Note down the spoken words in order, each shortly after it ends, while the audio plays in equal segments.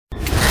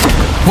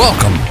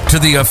Welcome to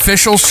the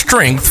official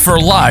Strength for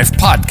Life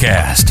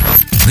podcast,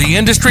 the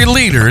industry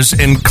leaders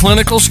in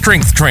clinical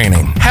strength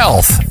training,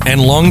 health, and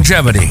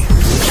longevity.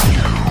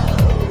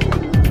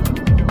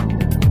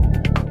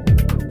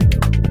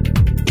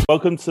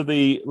 Welcome to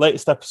the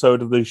latest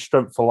episode of the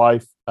Strength for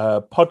Life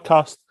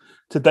podcast.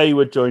 Today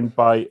we're joined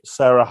by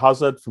Sarah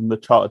Hazard from the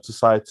Chartered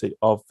Society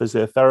of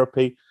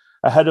Physiotherapy,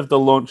 ahead of the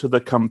launch of the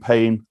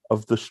campaign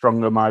of the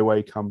Stronger My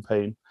Way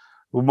campaign.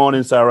 Good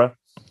morning, Sarah.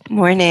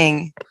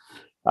 Morning.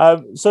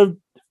 So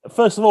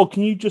first of all,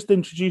 can you just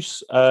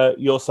introduce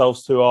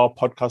yourselves to our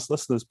podcast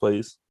listeners,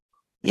 please?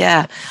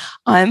 Yeah,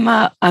 I'm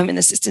an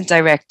assistant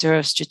director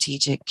of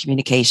strategic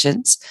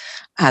communications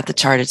at the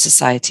Chartered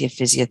Society of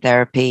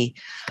Physiotherapy,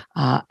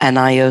 and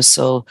I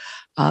also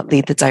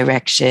lead the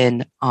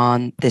direction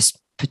on this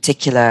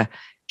particular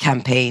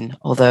campaign,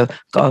 although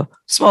got a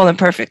small and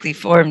perfectly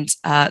formed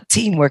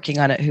team working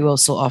on it who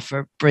also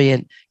offer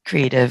brilliant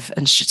creative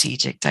and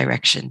strategic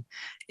direction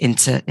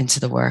into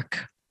the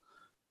work.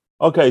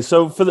 Okay,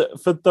 so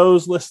for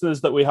those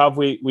listeners that we have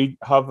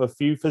a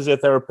few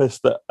physiotherapists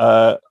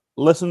that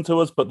listen to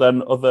us, but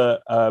then other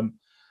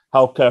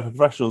healthcare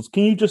professionals.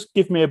 Can you just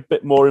give me a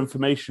bit more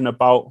information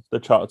about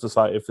the Chartered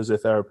Society of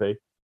Physiotherapy?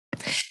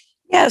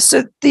 Yeah,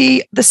 so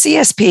the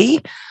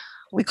CSP,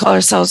 we call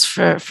ourselves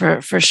for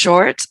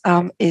short,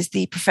 is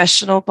the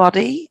professional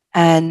body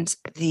and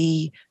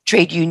the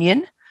trade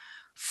union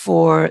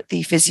for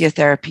the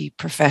physiotherapy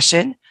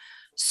profession.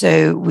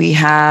 So we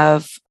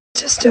have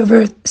just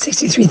over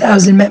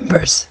 63,000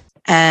 members.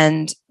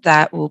 And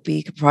that will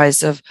be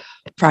comprised of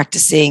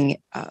practicing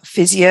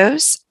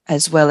physios,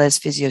 as well as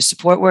physio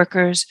support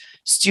workers,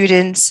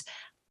 students,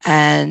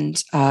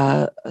 and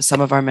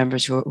some of our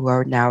members who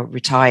are now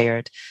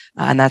retired.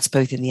 And that's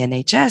both in the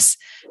NHS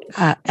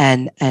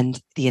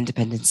and the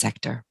independent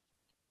sector.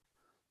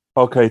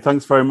 Okay,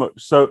 thanks very much.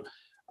 So,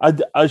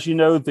 as you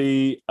know,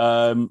 the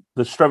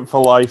Strength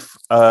for Life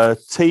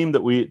team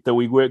that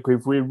we work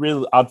with, we're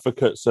real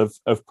advocates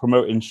of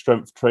promoting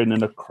strength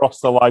training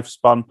across the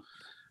lifespan,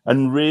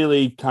 and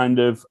really kind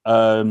of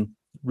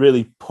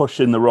really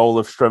pushing the role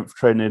of strength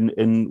training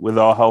in with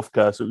our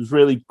healthcare. So it was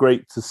really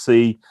great to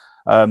see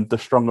the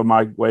Stronger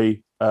My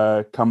Way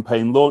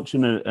campaign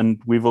launching,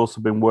 and we've also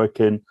been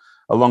working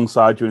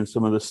alongside you in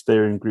some of the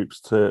steering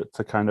groups to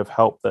kind of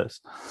help this.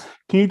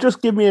 Can you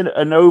just give me an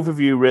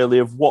overview really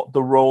of what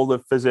the role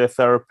of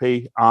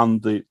physiotherapy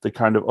and the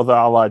kind of other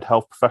allied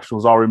health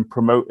professionals are in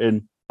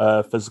promoting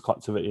physical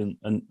activity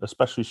and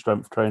especially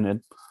strength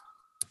training?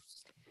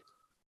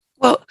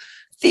 Well,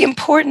 the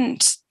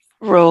important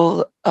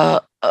role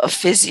of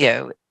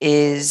physio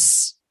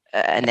is,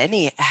 and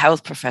any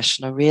health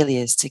professional really,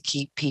 is to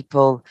keep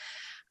people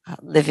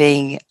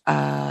living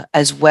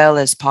as well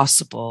as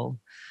possible.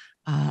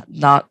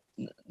 Not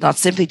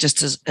simply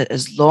just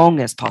as long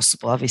as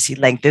possible. Obviously,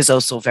 length is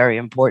also very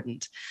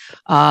important.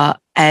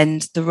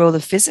 And the role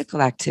of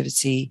physical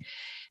activity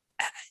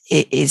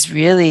is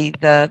really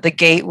the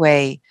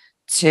gateway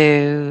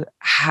to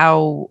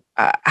how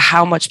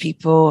much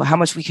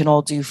we can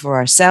all do for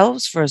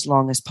ourselves for as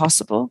long as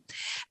possible.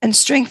 And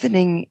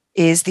strengthening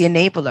is the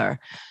enabler.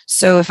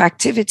 So if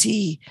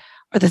activity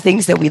are the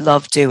things that we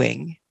love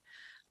doing,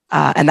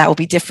 and that will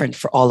be different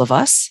for all of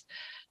us,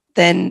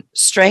 then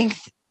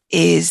strength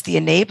is the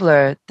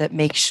enabler that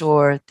makes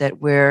sure that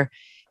we're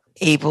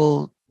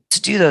able to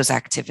do those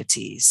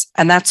activities.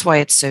 And that's why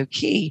it's so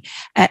key.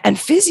 And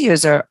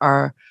physios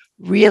are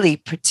really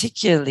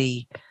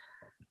particularly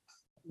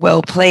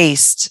well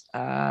placed,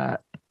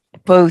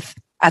 both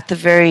at the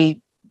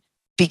very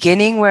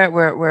beginning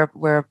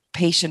where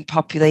patient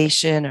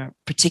population or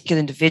particular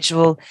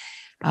individual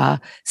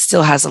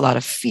still has a lot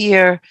of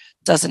fear,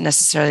 doesn't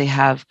necessarily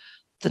have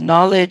the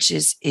knowledge,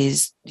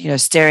 is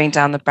staring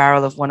down the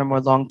barrel of one or more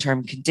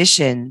long-term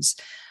conditions,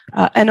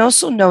 and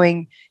also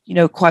knowing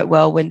quite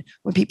well when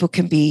people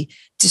can be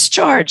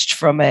discharged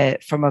from a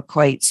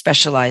quite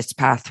specialized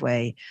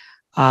pathway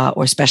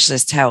or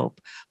specialist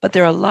help. But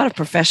there are a lot of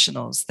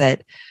professionals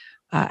that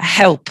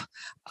help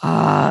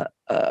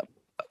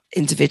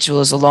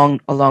individuals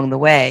along the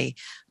way.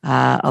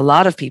 A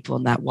lot of people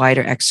in that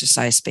wider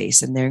exercise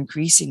space, and they're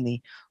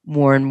increasingly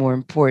more and more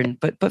important.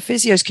 But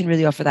physios can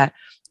really offer that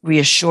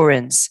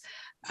reassurance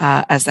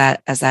as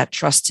that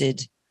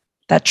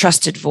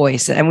trusted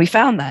voice, and we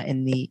found that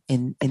in the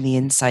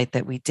insight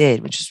that we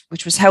did,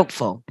 which was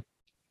helpful.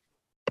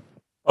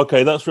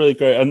 Okay, that's really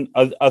great, and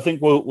I think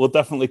we'll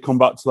definitely come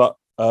back to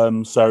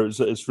that, Sarah.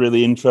 It's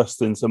really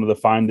interesting, some of the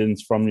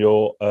findings from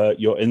your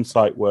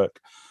insight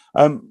work.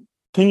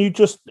 Can you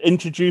just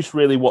introduce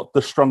really what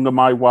the Stronger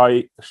My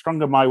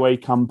Way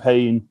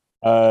campaign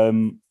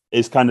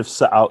is kind of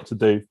set out to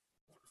do?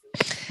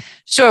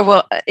 Sure.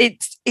 Well,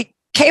 it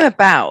came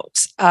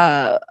about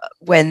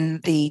when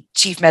the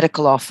Chief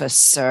Medical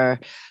Officer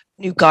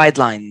new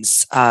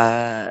guidelines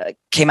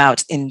came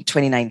out in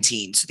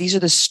 2019. So these are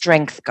the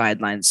strength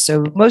guidelines.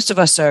 So most of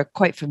us are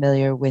quite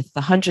familiar with the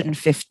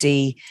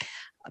 150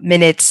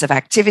 minutes of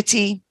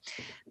activity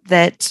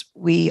that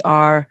we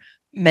are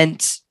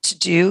meant to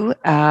do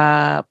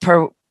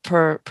per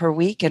per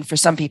week, and for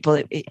some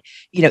people,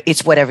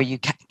 it's whatever you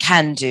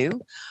can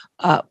do.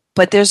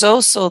 But there's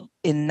also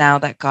in now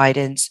that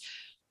guidance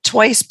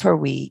twice per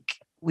week.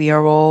 We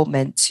are all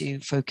meant to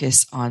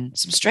focus on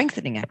some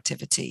strengthening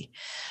activity.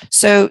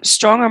 So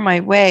Stronger My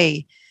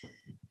Way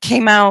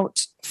came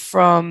out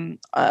from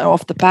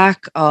off the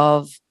back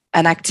of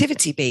an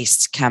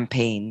activity-based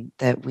campaign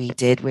that we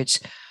did, which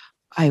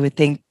I would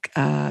think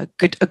a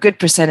good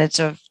percentage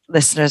of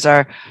listeners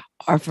are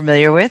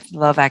familiar with.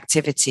 Love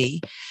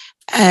Activity,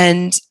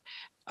 and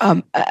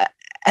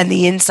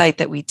the insight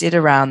that we did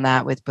around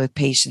that with both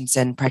patients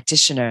and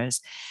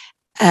practitioners.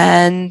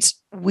 And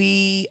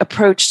we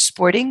approached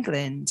Sport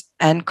England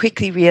and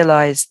quickly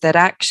realized that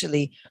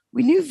actually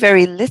we knew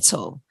very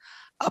little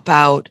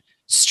about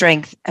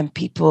strength and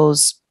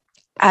people's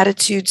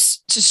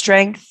attitudes to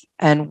strength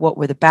and what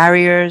were the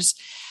barriers.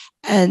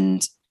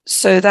 And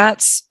so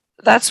that's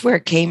where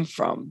it came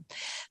from.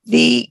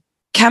 The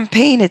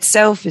campaign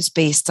itself is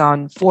based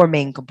on 4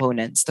 main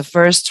components. The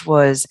first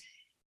was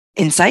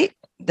insight,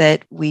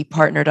 that we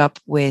partnered up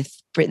with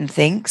Britain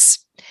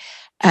Thinks.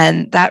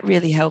 And that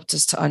really helped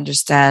us to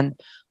understand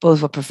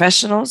both what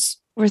professionals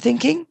were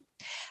thinking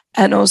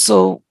and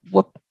also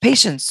what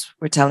patients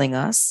were telling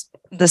us.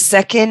 The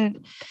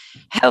second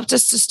helped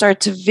us to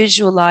start to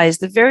visualize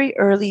the very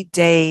early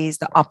days,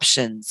 the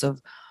options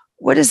of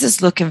what does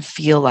this look and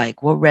feel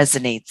like? What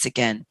resonates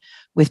again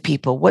with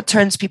people? What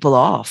turns people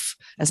off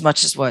as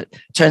much as what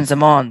turns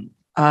them on?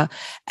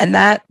 And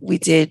that we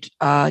did,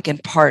 again,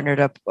 partnered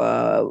up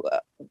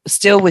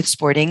still with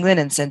Sport England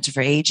and Centre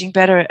for Aging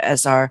Better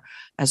as our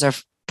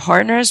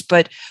partners,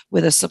 but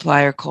with a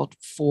supplier called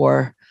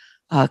For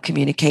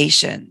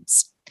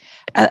Communications.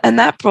 And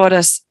that brought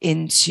us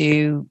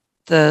into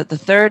the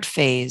third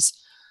phase,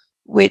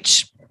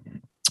 which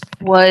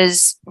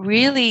was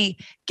really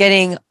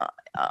getting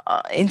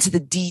into the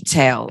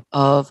detail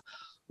of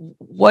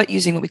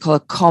using what we call a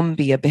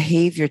COMBI, a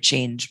behavior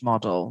change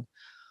model.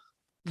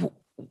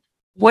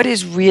 What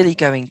is really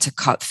going to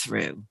cut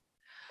through?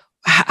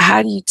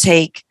 How do you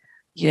take,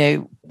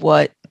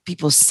 what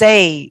people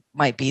say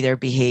might be their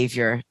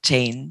behavior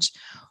change,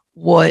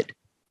 what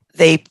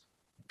they,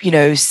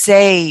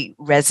 say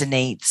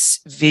resonates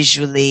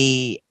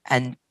visually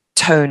and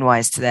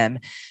tone-wise to them,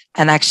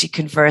 and actually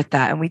convert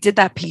that. And we did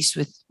that piece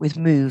with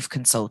Move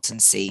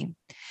Consultancy.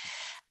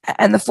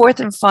 And the fourth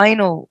and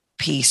final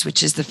piece,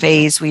 which is the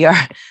phase we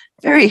are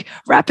very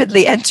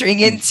rapidly entering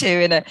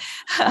into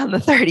on the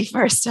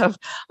 31st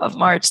of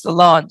March, the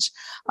launch,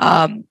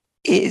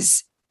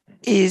 is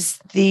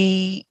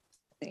the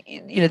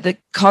the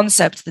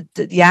concept,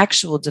 the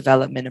actual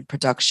development and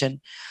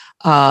production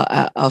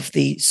of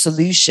the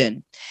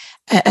solution.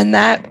 And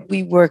that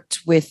we worked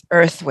with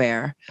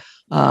Earthware,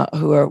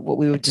 who are what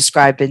we would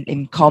describe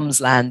in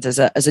comms land as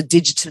a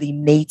digitally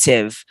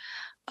native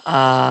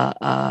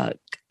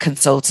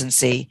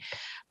consultancy,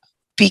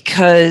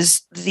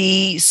 because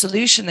the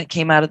solution that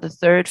came out of the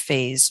third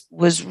phase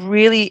was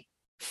really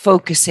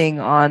focusing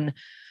on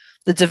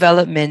the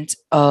development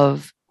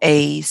of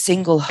a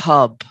single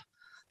hub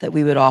that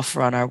we would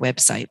offer on our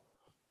website.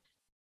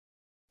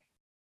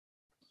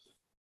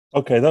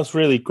 Okay, that's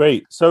really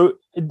great. So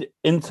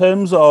in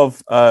terms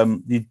of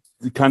the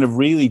kind of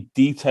really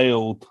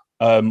detailed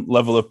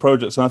level of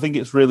projects, and I think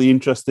it's really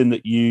interesting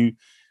that you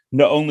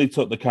not only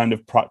took the kind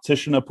of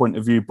practitioner point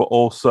of view, but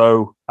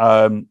also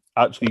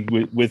actually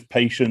with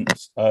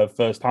patients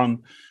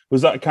firsthand.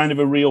 Was that kind of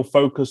a real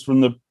focus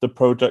from the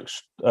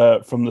project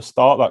from the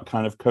start, that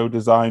kind of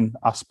co-design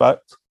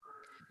aspect?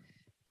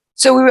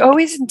 So we were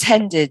always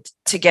intended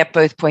to get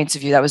both points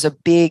of view. That was a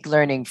big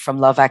learning from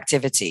Love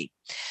Activity.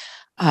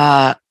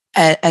 And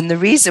the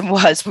reason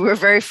was we were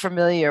very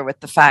familiar with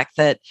the fact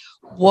that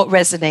what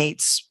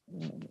resonates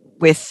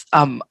with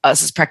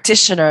us as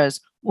practitioners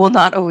will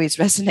not always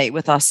resonate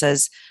with us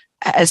as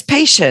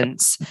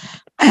patients.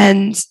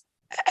 And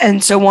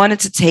so wanted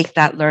to take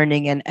that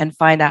learning and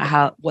find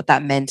out what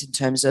that meant in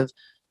terms of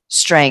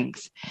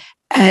strength.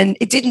 And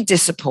it didn't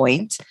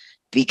disappoint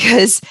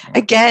because,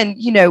 again,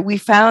 we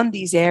found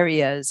these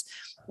areas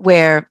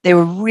where they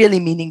were really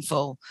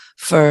meaningful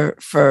for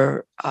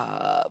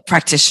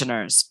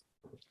practitioners,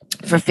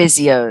 for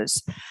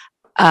physios,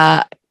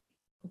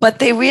 but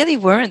they really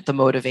weren't the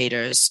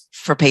motivators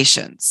for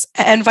patients,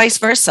 and vice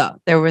versa.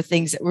 There were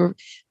things that were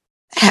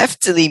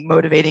heftily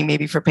motivating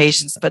maybe for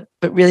patients, but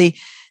really,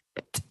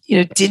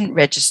 didn't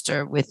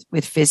register with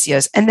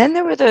physios. And then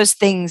there were those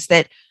things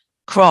that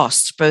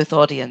crossed both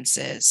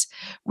audiences,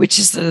 which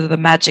is the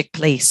magic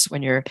place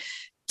when you're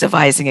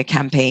devising a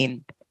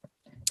campaign.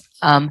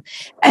 And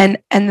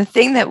the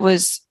thing that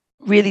was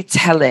really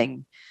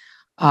telling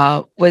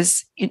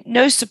was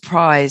no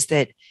surprise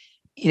that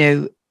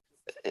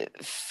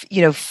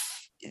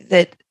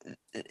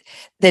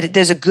that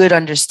there's a good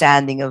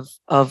understanding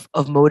of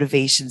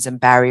motivations and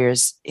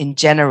barriers in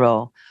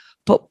general.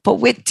 But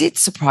what did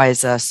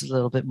surprise us a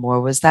little bit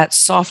more was that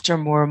softer,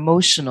 more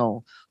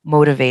emotional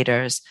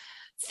motivators,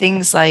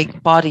 things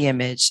like body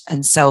image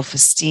and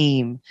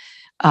self-esteem.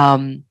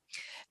 And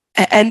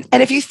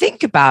if you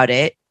think about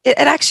it, it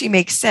actually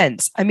makes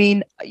sense. I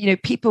mean,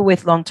 people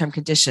with long-term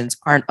conditions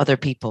aren't other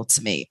people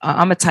to me.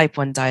 I'm a type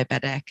 1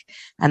 diabetic,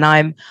 and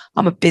I'm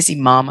a busy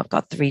mom. I've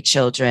got 3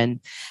 children,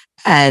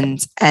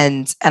 and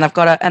I've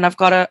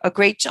got a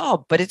great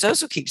job, but it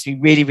also keeps me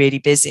really, really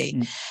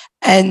busy.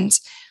 And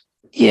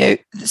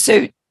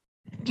so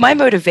my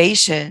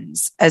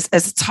motivations as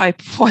a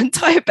type 1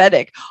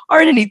 diabetic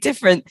aren't any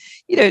different,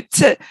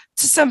 to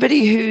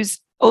somebody who's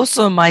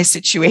also in my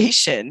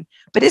situation,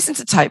 but isn't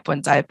a type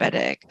 1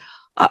 diabetic.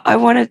 I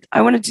want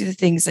to do the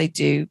things I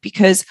do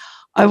because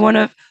I want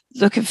to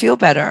look and feel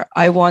better.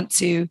 I want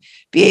to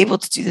be able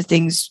to do the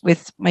things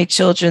with my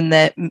children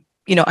that,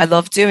 I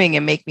love doing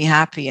and make me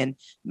happy and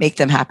make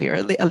them happy, or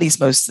at least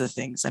most of the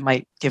things. I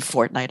might give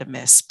Fortnite a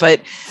miss,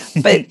 but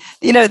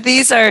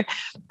these are,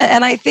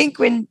 and I think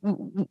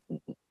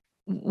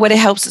what it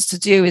helps us to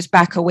do is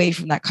back away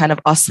from that kind of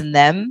us and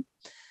them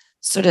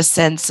sort of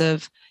sense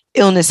of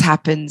illness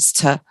happens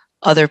to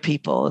other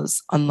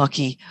people's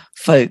unlucky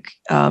folk.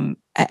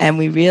 And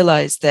we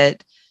realize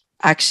that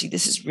actually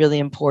this is really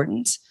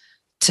important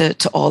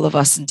to all of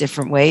us in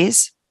different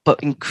ways,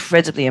 but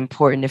incredibly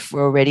important if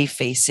we're already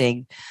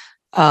facing,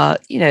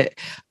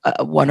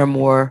 one or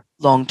more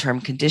long-term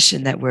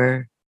condition that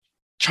we're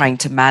trying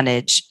to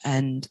manage,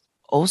 and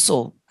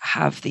also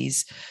have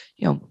these,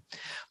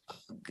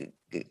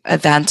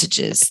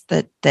 advantages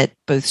that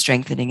both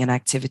strengthening and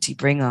activity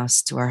bring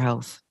us to our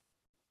health.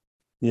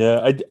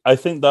 Yeah, I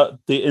think that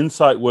the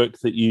insight work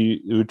that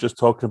you were just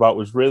talking about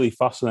was really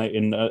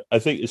fascinating. I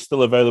think it's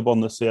still available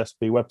on the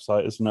CSP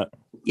website, isn't it?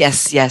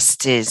 Yes,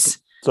 it is.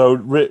 So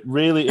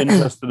really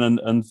interesting.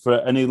 And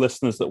for any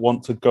listeners that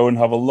want to go and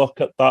have a look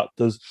at that,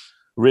 there's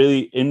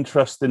really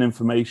interesting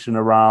information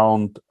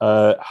around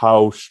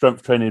how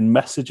strength training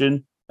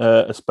messaging,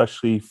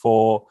 especially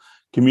for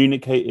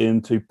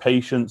communicating to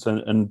patients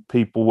and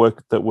people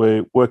that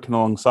we're working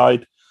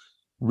alongside,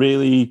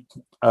 really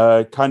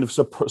kind of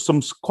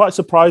some quite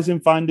surprising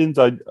findings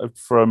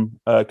from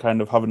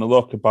kind of having a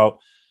look about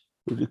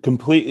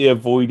completely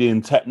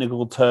avoiding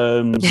technical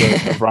terms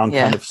around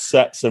kind of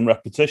sets and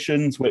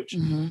repetitions, which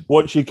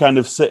once you kind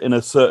of sit in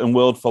a certain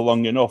world for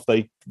long enough,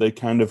 they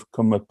kind of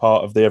become a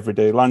part of the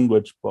everyday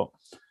language. But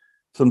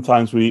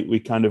sometimes we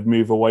kind of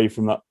move away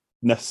from that,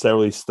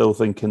 necessarily still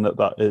thinking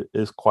that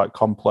is quite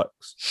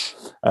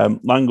complex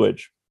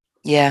language.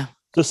 Yeah.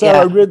 So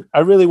Sarah, I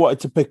really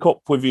wanted to pick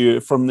up with you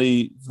from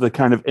the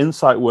kind of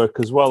insight work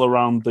as well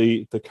around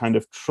the kind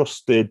of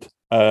trusted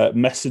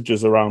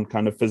messages around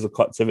kind of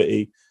physical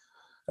activity,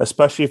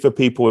 especially for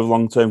people with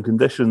long-term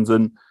conditions,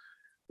 and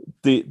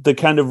the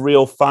kind of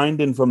real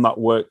finding from that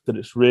work that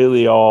it's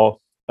really our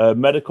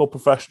medical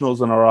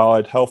professionals and our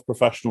allied health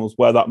professionals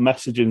where that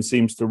messaging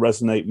seems to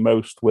resonate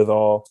most with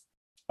our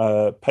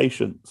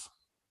patients.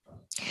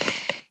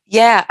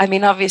 Yeah, I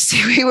mean, obviously,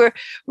 we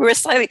were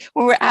slightly,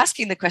 when we're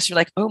asking the question, we're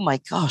like, oh my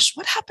gosh,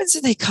 what happens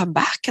if they come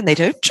back and they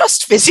don't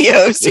trust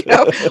physios?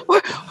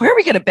 Where are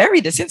we going to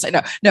bury this insight?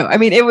 No. I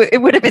mean, it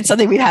would have been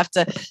something we'd have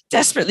to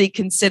desperately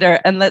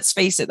consider. And let's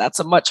face it, that's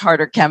a much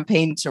harder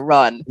campaign to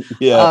run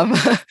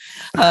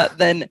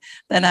than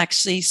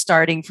actually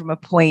starting from a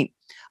point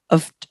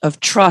of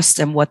trust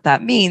and what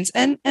that means.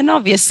 And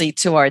obviously,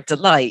 to our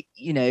delight,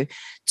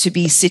 to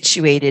be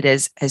situated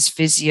as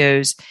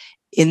physios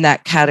in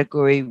that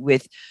category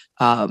with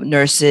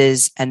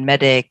nurses and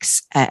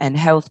medics and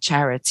health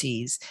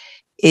charities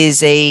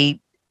is a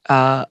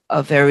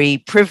very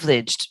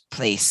privileged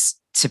place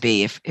to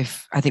be.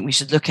 If I think we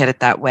should look at it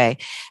that way.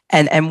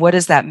 And what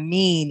does that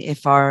mean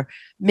if our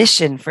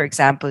mission, for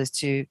example, is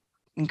to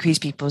increase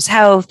people's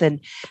health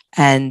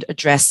and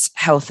address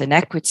health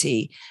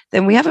inequity?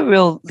 Then we have a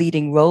real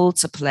leading role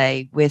to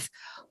play with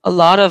a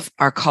lot of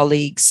our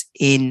colleagues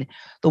in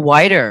the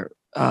wider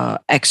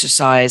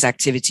exercise,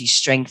 activity,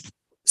 strength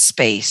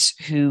space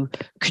who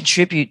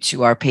contribute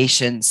to our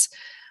patients'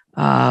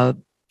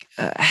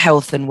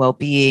 health and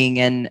well-being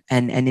and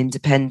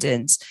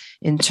independence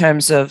in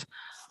terms of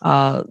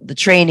the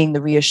training,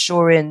 the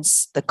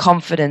reassurance, the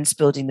confidence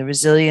building, the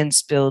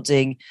resilience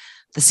building,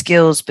 the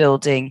skills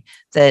building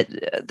that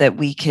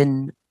we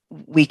can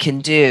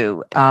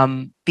do,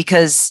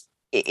 because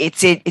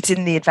it's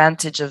in the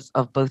advantage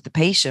of both the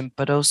patient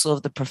but also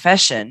of the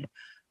profession,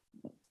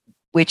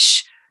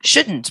 which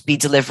shouldn't be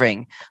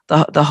delivering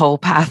the whole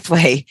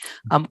pathway,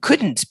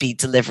 couldn't be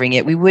delivering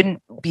it. We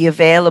wouldn't be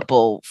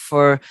available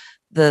for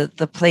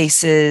the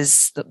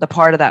places, the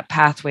part of that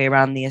pathway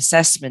around the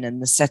assessment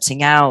and the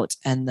setting out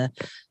and the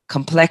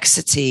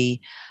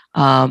complexity,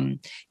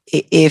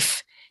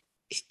 if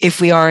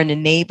we aren't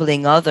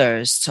enabling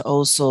others to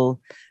also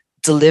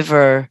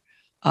deliver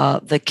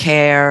the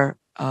care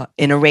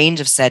in a range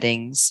of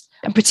settings.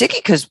 And particularly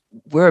because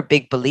we're a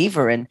big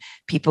believer in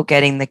people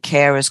getting the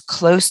care as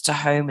close to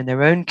home in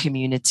their own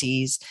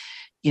communities,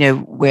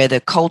 where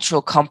the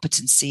cultural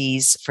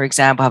competencies, for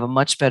example, have a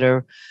much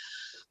better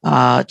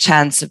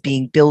chance of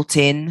being built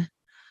in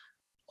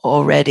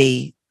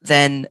already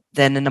than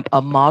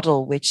a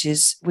model which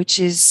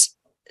is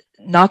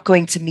not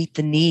going to meet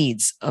the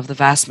needs of the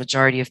vast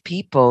majority of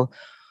people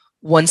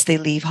once they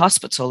leave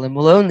hospital, and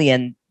will only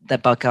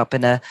that buck up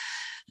in a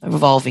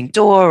revolving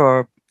door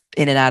or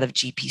in and out of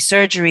GP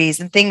surgeries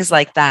and things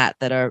like that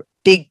are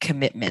big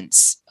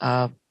commitments,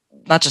 not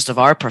just of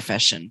our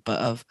profession,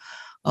 but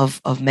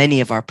of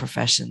many of our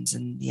professions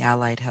in the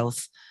allied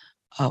health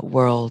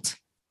world,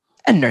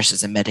 and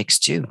nurses and medics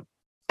too.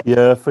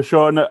 Yeah, for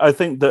sure. And I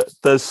think that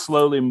there's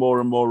slowly more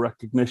and more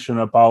recognition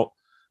about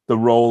the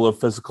role of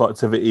physical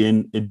activity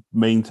in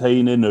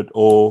maintaining it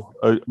or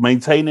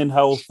maintaining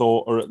health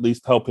or at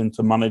least helping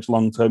to manage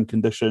long-term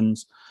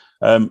conditions,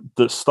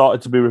 that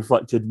started to be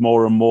reflected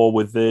more and more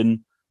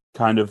within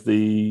kind of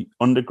the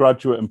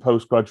undergraduate and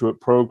postgraduate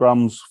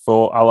programs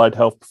for allied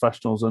health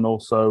professionals, and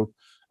also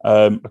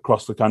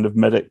across the kind of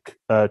medic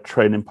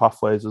training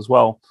pathways as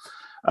well.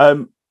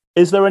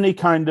 Is there any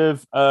kind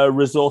of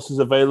resources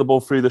available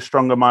through the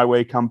Stronger My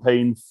Way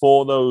campaign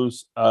for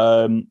those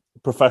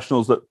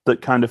professionals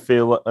that kind of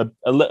feel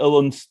a little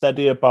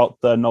unsteady about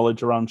their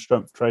knowledge around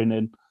strength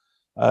training,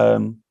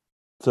 to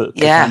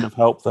kind of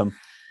help them?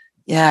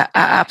 Yeah,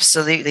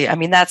 absolutely. I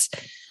mean, that's,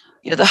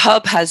 the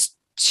hub has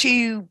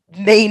two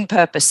main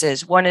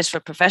purposes. One is for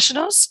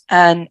professionals,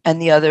 and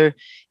the other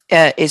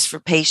is for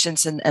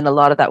patients, and a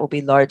lot of that will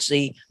be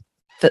largely,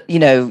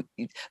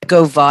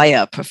 go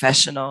via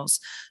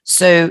professionals.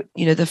 So,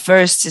 the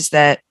first is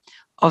that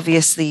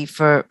obviously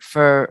for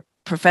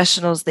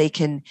professionals, they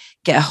can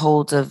get a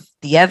hold of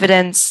the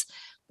evidence,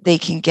 they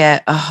can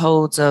get a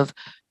hold of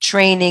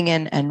training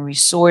and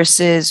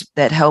resources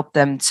that help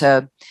them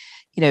to,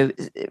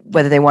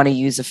 whether they want to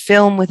use a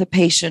film with a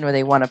patient or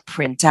they want to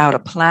print out a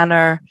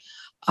planner,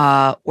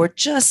 or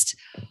just,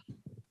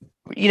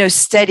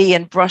 steady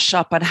and brush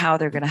up on how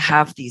they're going to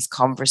have these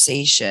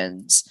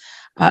conversations.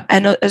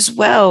 And as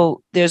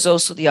well, there's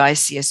also the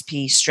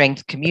ICSP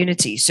strength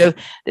community. So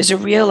there's a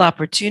real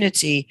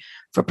opportunity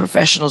for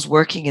professionals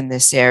working in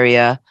this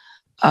area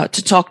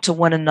to talk to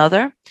one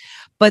another.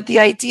 But the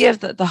idea of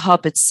the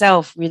hub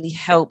itself really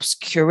helps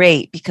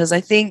curate, because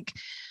I think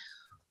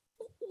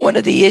one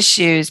of the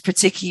issues,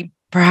 particularly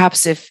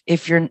perhaps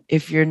if you're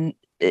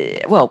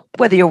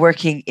whether you're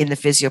working in the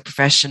physio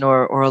profession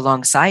or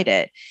alongside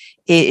it,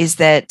 is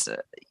that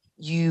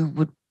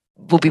you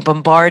will be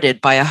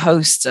bombarded by a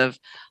host of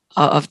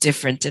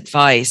different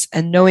advice,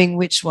 and knowing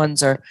which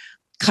ones are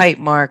kite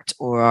marked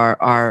or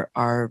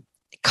are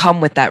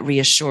come with that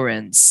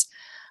reassurance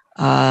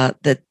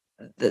that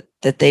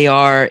they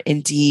are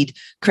indeed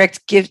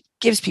correct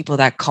gives people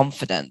that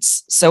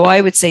confidence. So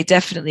I would say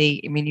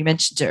definitely, I mean, you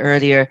mentioned it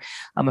earlier,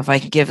 if I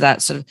can give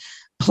that sort of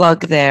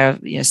plug there,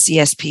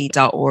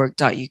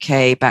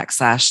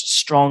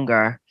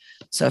 csp.org.uk/stronger.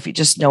 So if you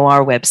just know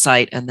our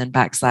website and then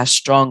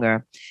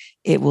 /stronger,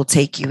 it will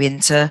take you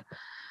into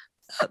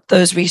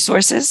those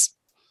resources.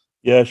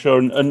 Yeah, sure.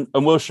 And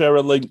we'll share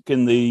a link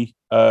in the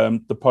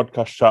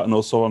podcast chat and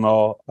also on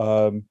our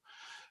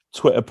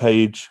Twitter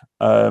page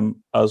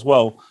as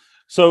well.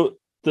 So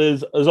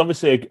there's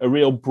obviously a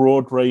real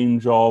broad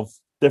range of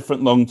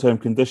different long-term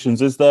conditions.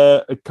 Is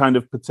there a kind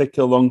of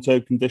particular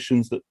long-term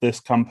conditions that this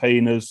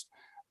campaign has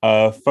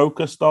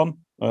focused on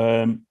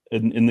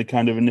in the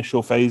kind of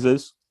initial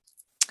phases?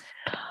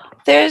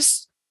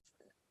 There's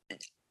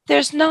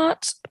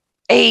not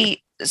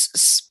a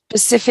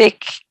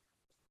specific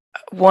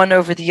one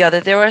over the other.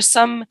 There are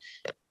some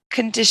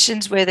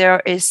conditions where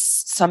there is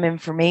some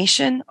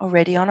information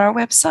already on our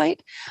website,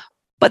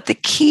 but the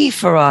key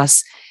for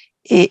us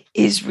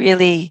is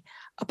really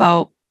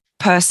about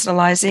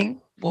personalizing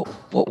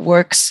what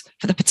works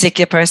for the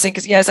particular person.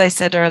 Because as I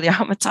said earlier,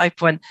 I'm a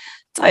type 1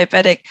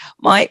 diabetic.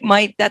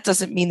 My that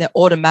doesn't mean that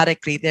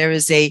automatically there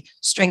is a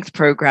strength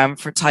program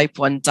for type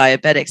 1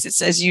 diabetics.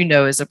 It's, as you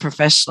know, as a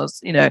professional,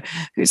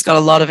 who's got a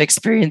lot of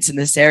experience in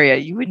this area,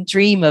 you wouldn't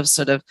dream of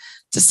sort of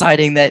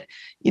deciding that,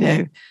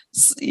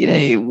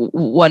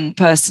 one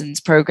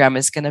person's program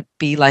is going to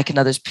be like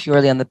another's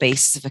purely on the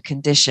basis of a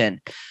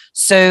condition.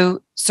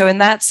 So in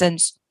that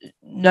sense,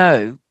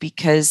 no,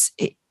 because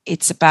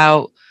it's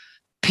about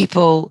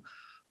people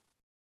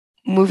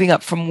moving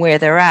up from where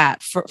they're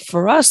at.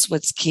 For us,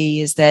 what's key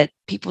is that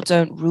people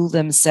don't rule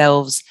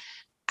themselves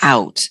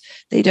out.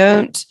 They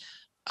don't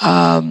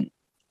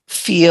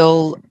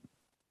feel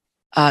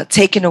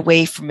taken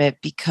away from it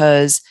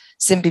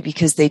simply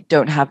because they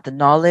don't have the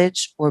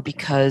knowledge, or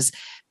because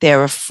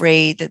they're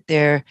afraid that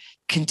their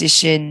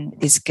condition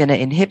is going to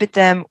inhibit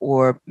them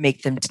or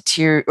make them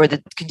deteriorate, or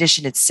the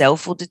condition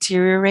itself will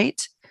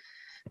deteriorate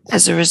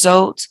as a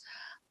result.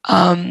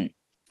 And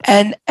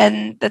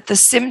that the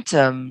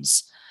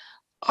symptoms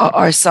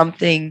are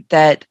something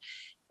that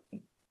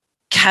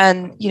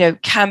can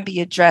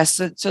be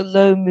addressed. So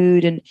low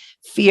mood and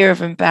fear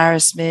of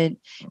embarrassment,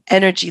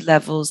 energy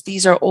levels,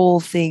 these are all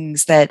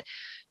things that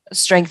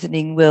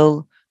strengthening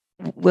will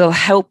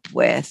help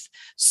with.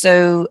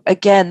 So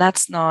again,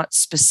 that's not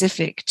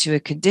specific to a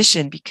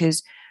condition,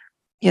 because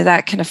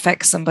that can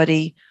affect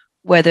somebody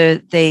whether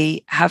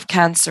they have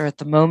cancer at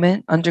the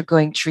moment,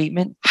 undergoing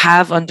treatment,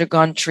 have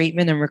undergone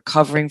treatment and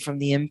recovering from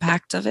the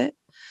impact of it,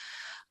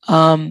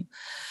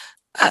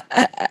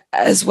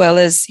 as well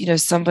as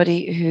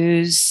somebody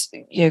who's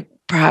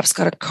perhaps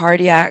got a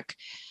cardiac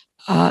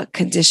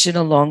condition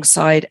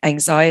alongside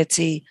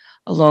anxiety,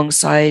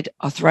 alongside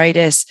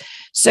arthritis.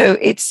 So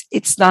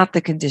it's not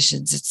the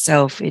conditions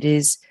itself. It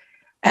is,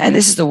 and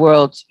this is the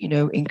world,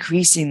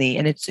 increasingly,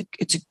 and it's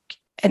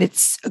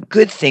a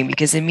good thing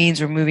because it means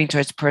we're moving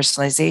towards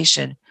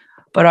personalization.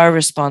 But our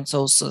response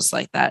also is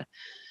like that.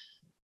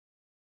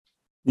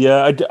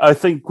 Yeah, I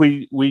think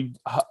we've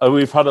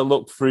had a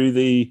look through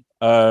the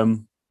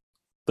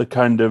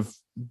kind of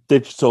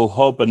digital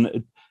hub,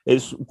 and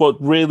it's what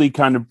really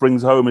kind of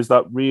brings home is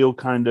that real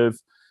kind of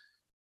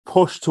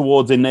push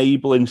towards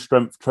enabling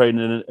strength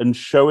training and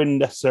showing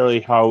necessarily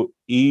how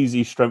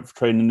easy strength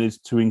training is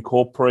to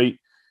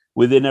incorporate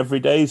within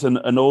everydays,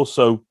 and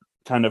also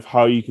kind of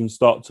how you can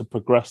start to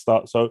progress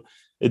that. So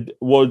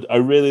I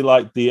really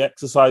like the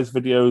exercise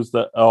videos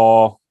that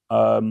are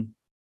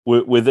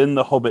within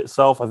the hub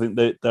itself. I think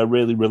they're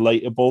really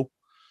relatable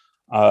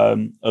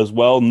as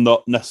well,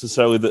 not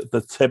necessarily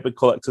the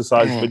typical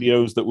exercise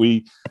videos that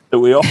we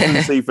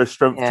often see for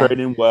strength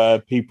training, where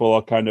people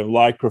are kind of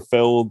lycra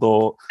filled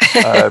or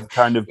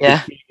kind of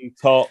bikini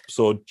tops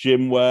or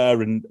gym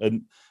wear, and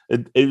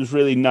it was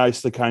really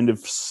nice to kind of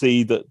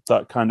see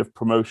that kind of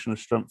promotion of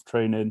strength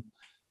training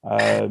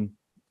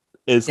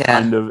is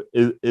kind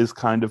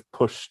of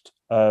pushed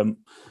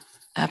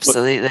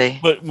absolutely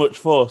but much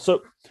for.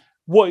 So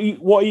what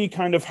are you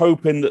kind of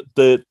hoping that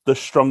the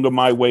Stronger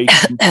My Way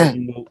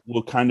campaign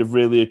will kind of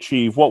really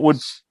achieve? What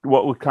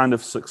would kind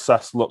of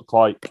success look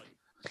like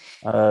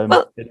in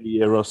a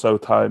year or so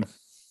time?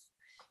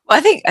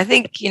 Well, I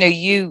think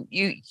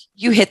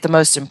you hit the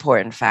most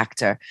important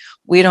factor.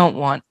 We don't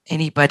want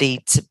anybody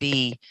to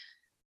be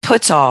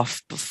put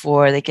off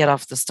before they get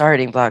off the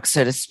starting block,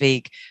 so to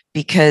speak,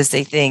 because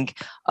they think,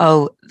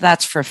 oh,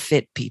 that's for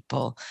fit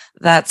people.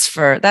 That's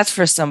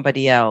for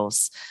somebody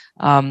else.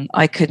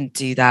 I couldn't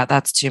do that.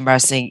 That's too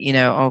embarrassing.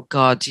 Oh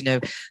God,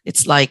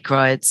 it's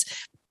lycra.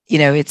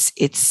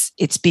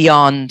 It's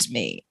beyond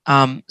me.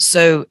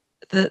 So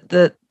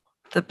the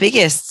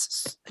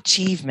biggest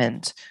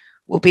achievement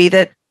will be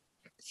that,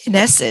 in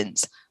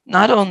essence,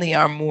 not only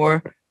are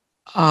more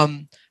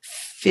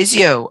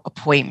physio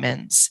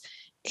appointments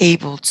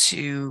able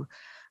to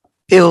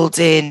build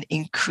in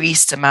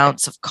increased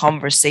amounts of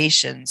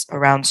conversations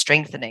around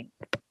strengthening,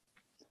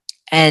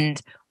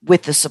 and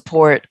with the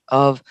support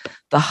of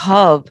the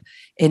hub,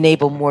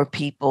 enable more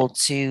people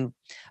to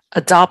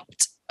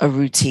adopt a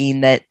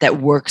routine that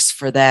works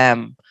for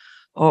them,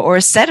 or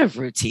a set of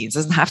routines. It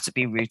doesn't have to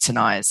be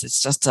routinized.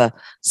 It's just a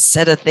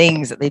set of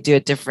things that they do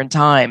at different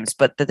times,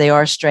 but that they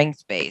are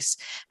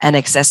strength-based and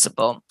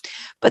accessible.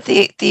 But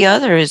the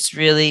other is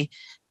really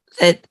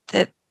that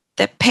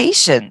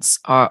patients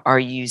are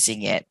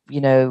using it,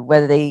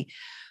 whether they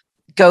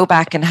go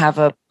back and have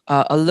a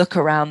look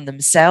around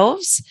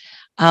themselves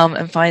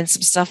and find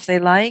some stuff they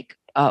like,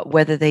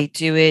 whether they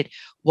do it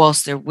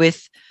whilst they're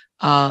with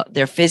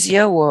their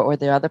physio or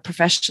their other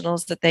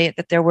professionals that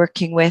they're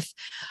working with,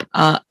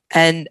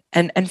 and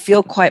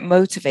feel quite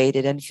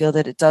motivated and feel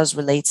that it does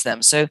relate to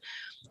them. So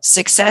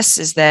success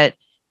is that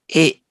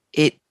it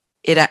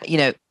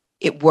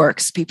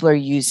works. People are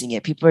using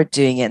it. People are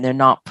doing it, and they're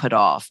not put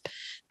off.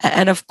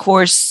 And of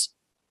course,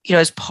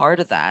 as part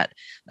of that,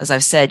 as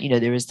I've said,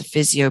 there is the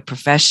physio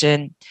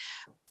profession,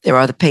 there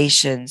are the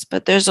patients,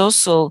 but there's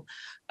also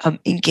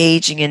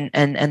engaging in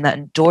and that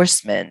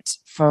endorsement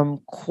from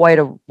quite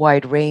a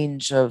wide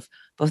range of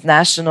both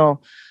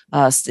national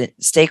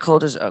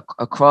stakeholders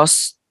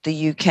across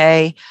the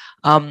UK,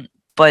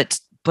 but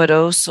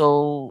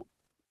also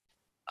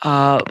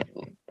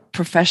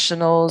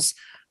professionals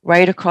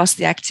right across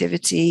the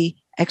activity,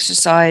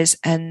 exercise,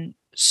 and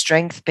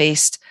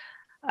strength-based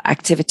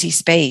activity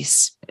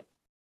space.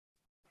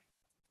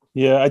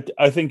 Yeah,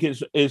 I think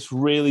it's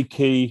really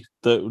key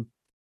that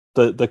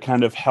the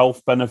kind of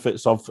health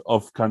benefits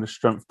of kind of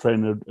strength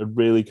training are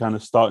really kind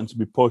of starting to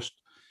be pushed.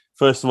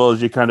 First of all,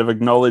 as you kind of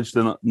acknowledged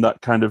in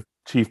that kind of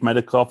chief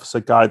medical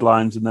officer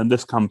guidelines, and then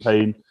this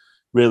campaign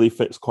really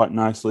fits quite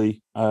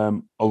nicely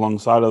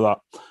alongside of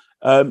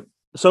that.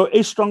 So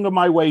is Stronger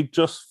My Way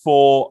just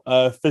for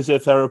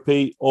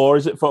physiotherapy, or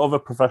is it for other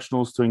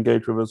professionals to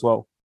engage with as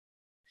well?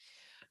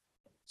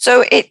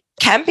 So it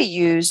can be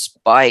used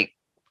by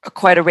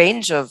quite a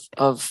range of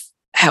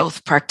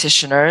health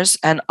practitioners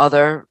and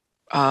other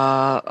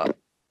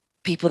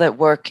people that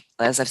work,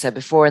 as I've said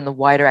before, in the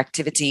wider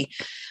activity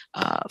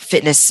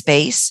fitness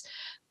space.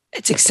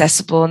 It's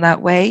accessible in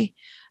that way.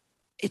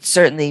 It's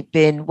certainly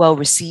been well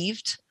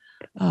received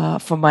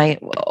from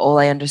all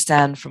I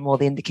understand from all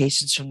the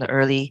indications from the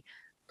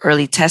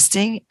early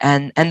testing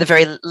and the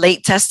very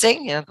late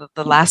testing,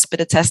 the last bit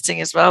of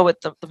testing as well,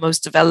 with the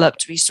most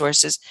developed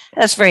resources.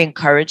 That's very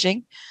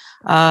encouraging.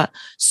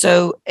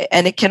 So,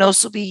 and it can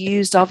also be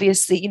used,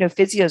 obviously,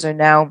 physios are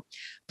now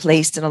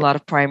placed in a lot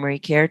of primary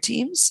care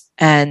teams.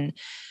 And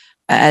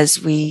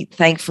as we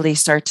thankfully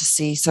start to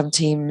see some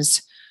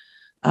teams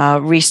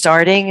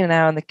restarting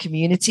now in the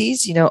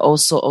communities,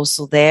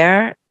 also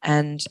there.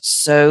 And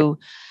so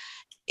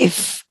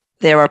if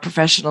there are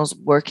professionals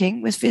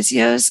working with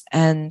physios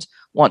and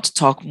want to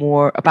talk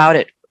more about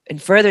it in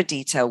further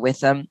detail with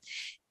them,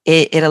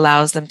 it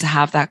allows them to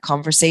have that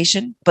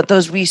conversation. But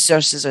those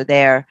resources are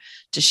there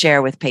to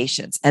share with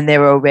patients, and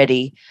they're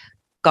already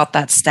got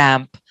that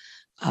stamp,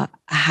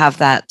 have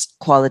that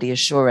quality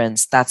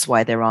assurance. That's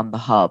why they're on the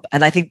hub.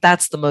 And I think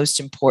that's the most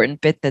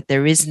important bit, that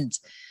there isn't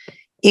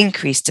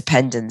increased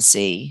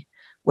dependency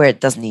where it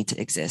doesn't need to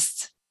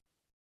exist.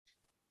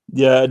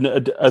 Yeah,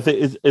 and I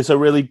think it's a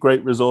really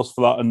great resource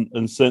for that,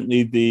 and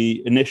certainly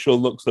the initial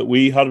looks that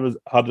we had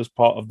as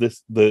part of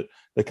this, the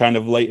kind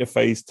of later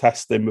phase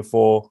testing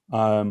before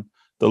the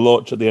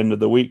launch at the end of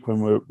the week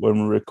when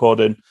we're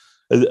recording,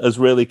 has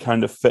really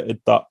kind of fitted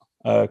that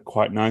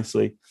quite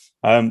nicely.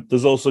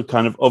 There's also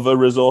kind of other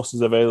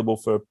resources available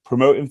for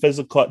promoting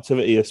physical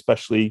activity,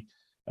 especially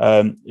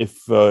if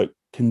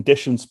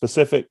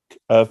condition-specific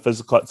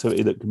physical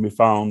activity that can be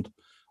found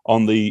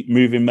on the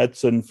Moving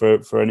Medicine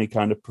for any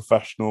kind of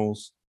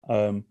professionals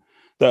that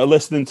are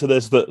listening to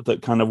this that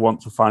kind of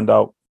want to find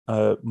out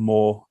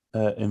more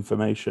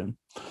information.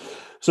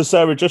 So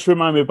Sarah, just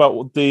remind me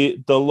about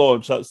the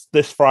launch. That's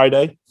this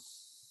Friday.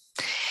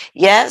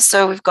 Yeah,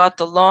 so we've got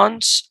the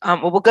launch.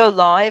 We'll go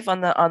live on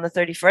the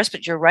 31st,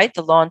 but you're right,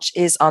 the launch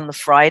is on the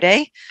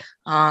Friday.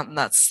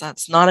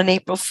 That's not an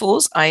April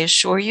Fool's, I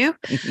assure you.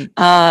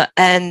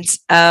 And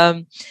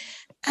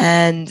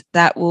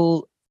that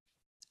will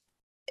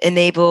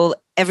enable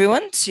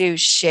everyone to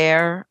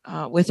share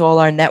with all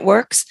our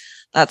networks.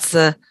 That's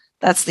the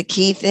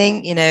key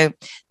thing. You know,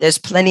 there's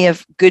plenty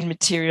of good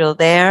material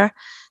there,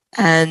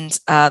 and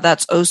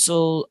that's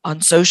also on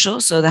social.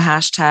 So the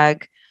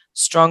hashtag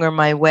Stronger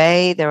My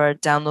Way. There are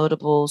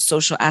downloadable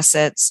social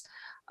assets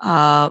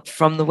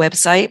from the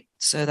website.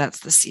 So that's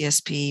the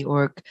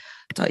csp.org.uk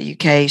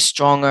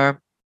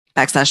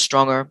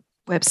 /stronger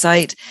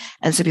website.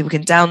 And so people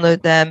can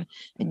download them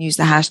and use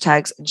the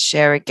hashtags and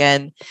share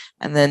again.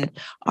 And then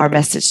our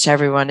message to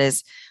everyone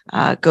is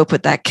go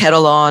put that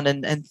kettle on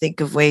and think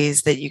of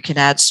ways that you can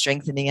add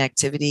strengthening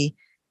activity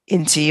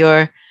into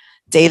your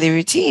daily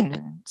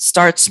routine.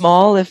 Start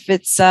small if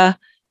it's a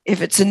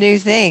new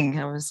thing.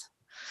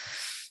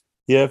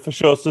 Yeah, for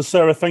sure. So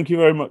Sarah, thank you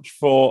very much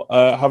for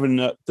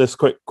having this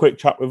quick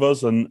chat with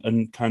us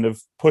and kind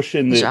of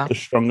pushing the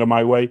Stronger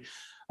My Way.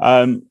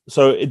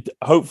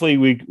 Hopefully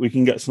we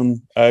can get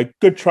some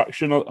good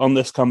traction on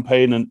this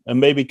campaign and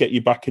maybe get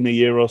you back in a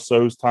year or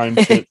so's time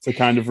to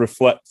kind of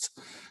reflect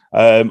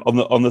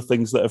on the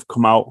things that have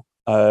come out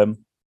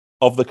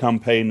of the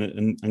campaign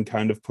and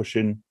kind of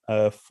pushing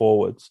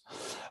forwards.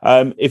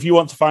 If you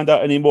want to find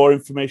out any more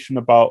information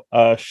about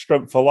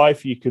Strength for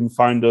Life, you can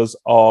find us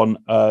on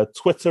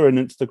Twitter and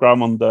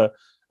Instagram on the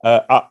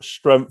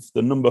 @strength,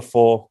 the number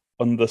 4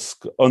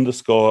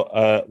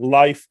 _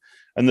 life.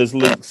 And there's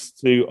links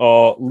to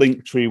our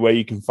link tree where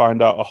you can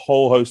find out a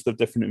whole host of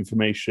different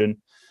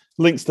information,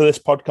 links to this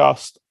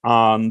podcast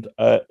and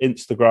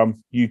Instagram,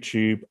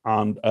 YouTube,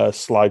 and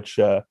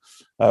SlideShare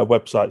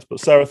websites.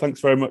 But Sarah, thanks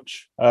very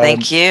much.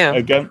 Thank you.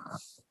 Again.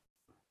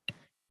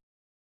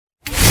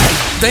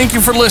 Thank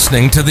you for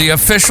listening to the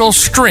official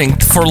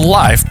Strength for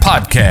Life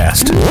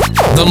podcast,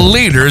 the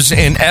leaders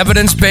in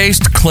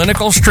evidence-based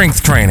clinical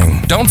strength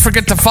training. Don't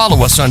forget to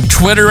follow us on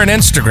Twitter and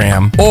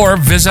Instagram or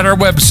visit our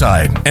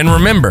website. And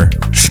remember,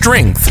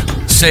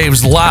 strength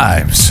saves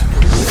lives.